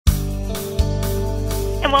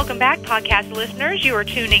And welcome back, podcast listeners. You are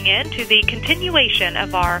tuning in to the continuation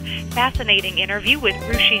of our fascinating interview with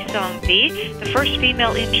Ruchi Sanghvi, the first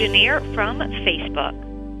female engineer from Facebook.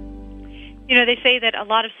 You know, they say that a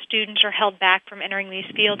lot of students are held back from entering these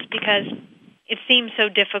fields because it seems so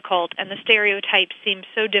difficult and the stereotypes seem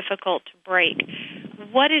so difficult to break.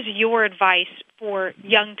 What is your advice for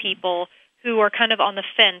young people who are kind of on the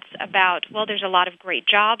fence about, well, there's a lot of great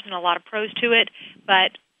jobs and a lot of pros to it,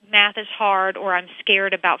 but math is hard, or I'm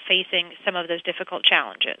scared about facing some of those difficult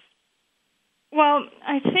challenges? Well,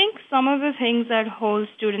 I think some of the things that hold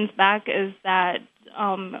students back is that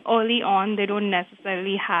early on they don't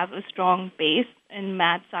necessarily have a strong base in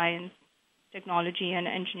math, science, technology, and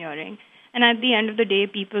engineering. And at the end of the day,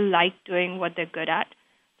 people like doing what they're good at.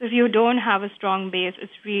 So if you don't have a strong base,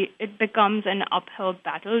 it becomes an uphill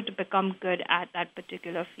battle to become good at that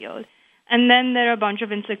particular field. And then there are a bunch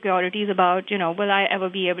of insecurities about, will I ever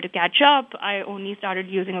be able to catch up? I only started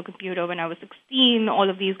using a computer when I was 16. All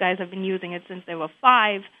of these guys have been using it since they were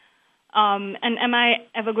 5. And am I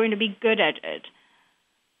ever going to be good at it?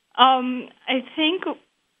 I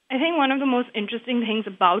think one of the most interesting things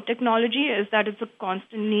about technology is that it's a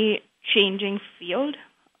constantly changing field.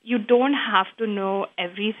 You don't have to know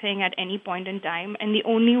everything at any point in time, and the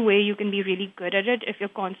only way you can be really good at it is if you're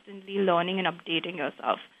constantly learning and updating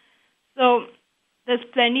yourself. So there's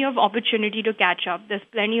plenty of opportunity to catch up. There's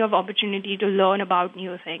plenty of opportunity to learn about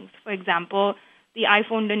new things. For example, the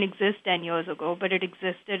iPhone didn't exist 10 years ago, but it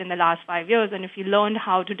existed in the last 5 years. And if you learned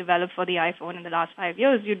how to develop for the iPhone in the last 5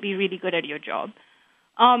 years, you'd be really good at your job.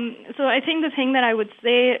 So I think the thing that I would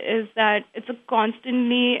say is that it's a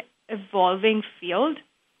constantly evolving field.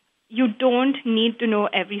 You don't need to know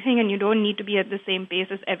everything, and you don't need to be at the same pace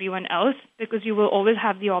as everyone else, because you will always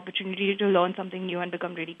have the opportunity to learn something new and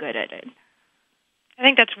become really good at it. I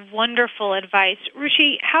think that's wonderful advice.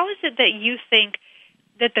 Ruchi, how is it that you think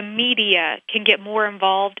that the media can get more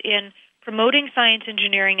involved in promoting science,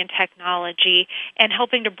 engineering, and technology and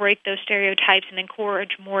helping to break those stereotypes and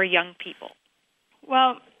encourage more young people?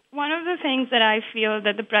 Well, one of the things that I feel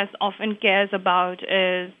that the press often cares about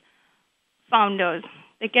is founders.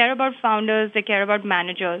 They care about founders, they care about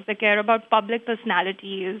managers, they care about public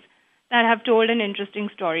personalities that have told an interesting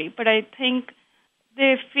story. But I think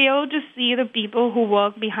they fail to see the people who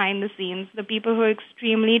work behind the scenes, the people who are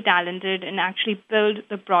extremely talented and actually build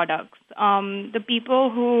the products, the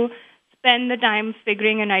people who spend the time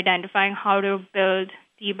figuring and identifying how to build,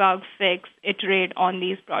 debug, fix, iterate on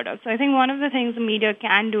these products. So I think one of the things the media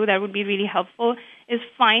can do that would be really helpful is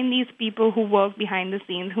find these people who work behind the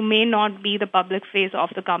scenes, who may not be the public face of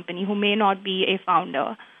the company, who may not be a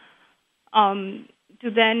founder, to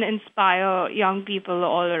then inspire young people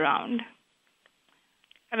all around.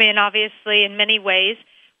 I mean, obviously, in many ways,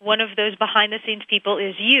 one of those behind-the-scenes people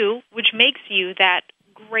is you, which makes you that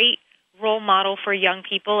great role model for young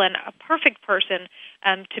people and a perfect person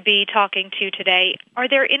to be talking to today. Are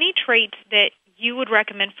there any traits that you would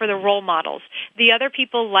recommend for the role models, the other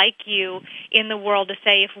people like you in the world, to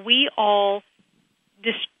say, if we all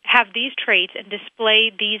have these traits and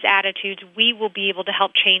display these attitudes, we will be able to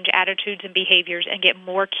help change attitudes and behaviors and get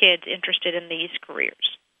more kids interested in these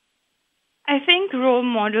careers? I think role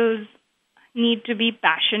models need to be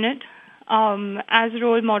passionate. As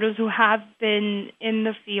role models who have been in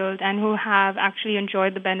the field and who have actually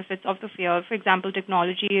enjoyed the benefits of the field. For example,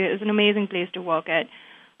 technology is an amazing place to work at.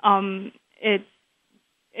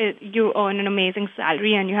 You earn an amazing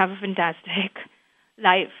salary and you have a fantastic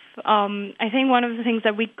life. I think one of the things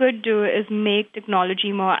that we could do is make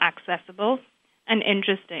technology more accessible and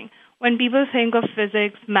interesting. When people think of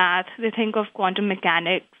physics, math, they think of quantum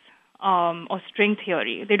mechanics or string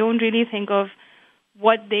theory. They don't really think of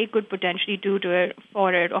what they could potentially do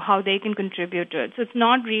for it or how they can contribute to it. So it's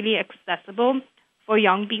not really accessible for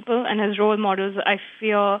young people. And as role models, I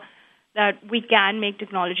feel that we can make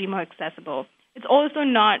technology more accessible. It's also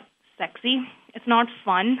not sexy. It's not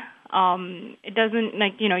fun. It doesn't,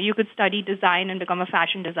 you could study design and become a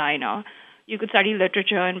fashion designer. You could study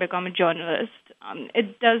literature and become a journalist.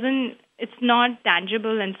 It's not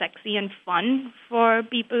tangible and sexy and fun for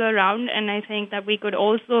people around. And I think that we could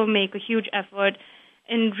also make a huge effort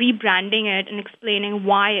in rebranding it and explaining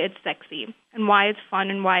why it's sexy and why it's fun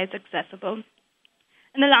and why it's accessible.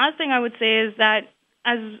 And the last thing I would say is that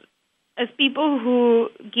as people who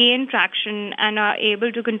gain traction and are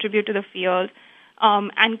able to contribute to the field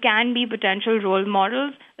and can be potential role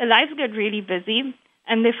models, their lives get really busy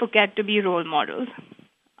and they forget to be role models.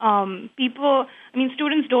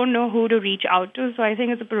 Students don't know who to reach out to, so I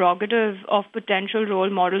think it's a prerogative of potential role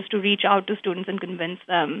models to reach out to students and convince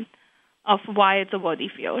them of why it's a worthy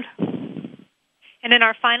field. And in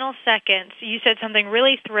our final seconds, you said something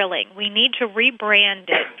really thrilling. We need to rebrand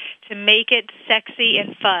it to make it sexy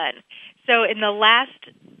and fun. So in the last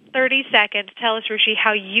 30 seconds, tell us, Ruchi,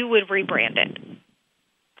 how you would rebrand it.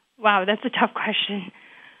 Wow, that's a tough question.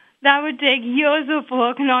 That would take years of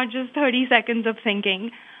work, not just 30 seconds of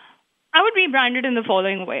thinking. I would rebrand it in the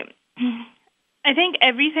following way. I think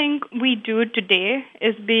everything we do today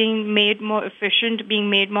is being made more efficient, being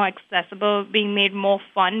made more accessible, being made more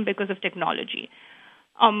fun because of technology.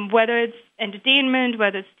 Whether it's entertainment,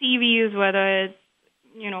 whether it's TVs, whether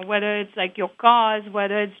it's like your cars,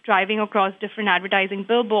 whether it's driving across different advertising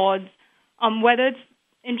billboards, whether it's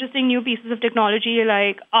interesting new pieces of technology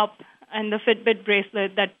like Up and the Fitbit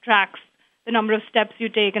bracelet that tracks the number of steps you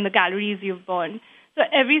take and the calories you've burned. So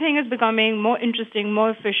everything is becoming more interesting,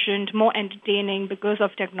 more efficient, more entertaining because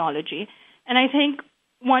of technology. And I think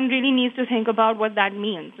one really needs to think about what that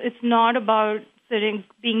means. It's not about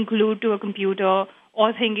being glued to a computer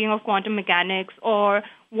or thinking of quantum mechanics or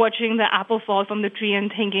watching the apple fall from the tree and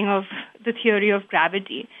thinking of the theory of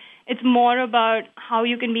gravity. It's more about how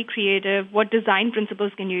you can be creative, what design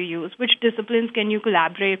principles can you use, which disciplines can you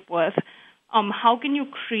collaborate with, how can you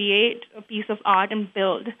create a piece of art and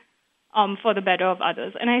build for the better of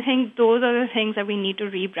others. And I think those are the things that we need to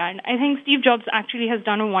rebrand. I think Steve Jobs actually has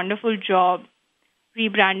done a wonderful job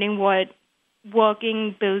rebranding what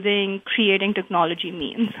working, building, creating technology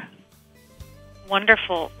means.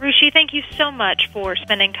 Wonderful. Ruchi, thank you so much for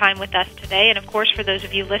spending time with us today. And, of course, for those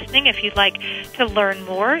of you listening, if you'd like to learn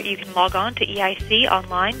more, you can log on to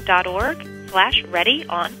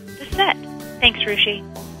eiconline.org/readyontheset. Thanks, Ruchi.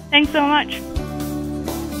 Thanks so much.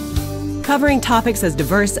 Covering topics as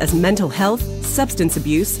diverse as mental health, substance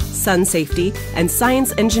abuse, sun safety, and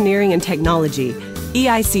science, engineering, and technology,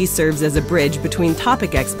 EIC serves as a bridge between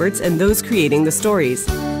topic experts and those creating the stories.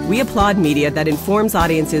 We applaud media that informs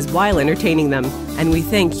audiences while entertaining them, and we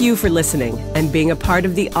thank you for listening and being a part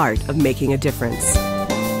of the art of making a difference.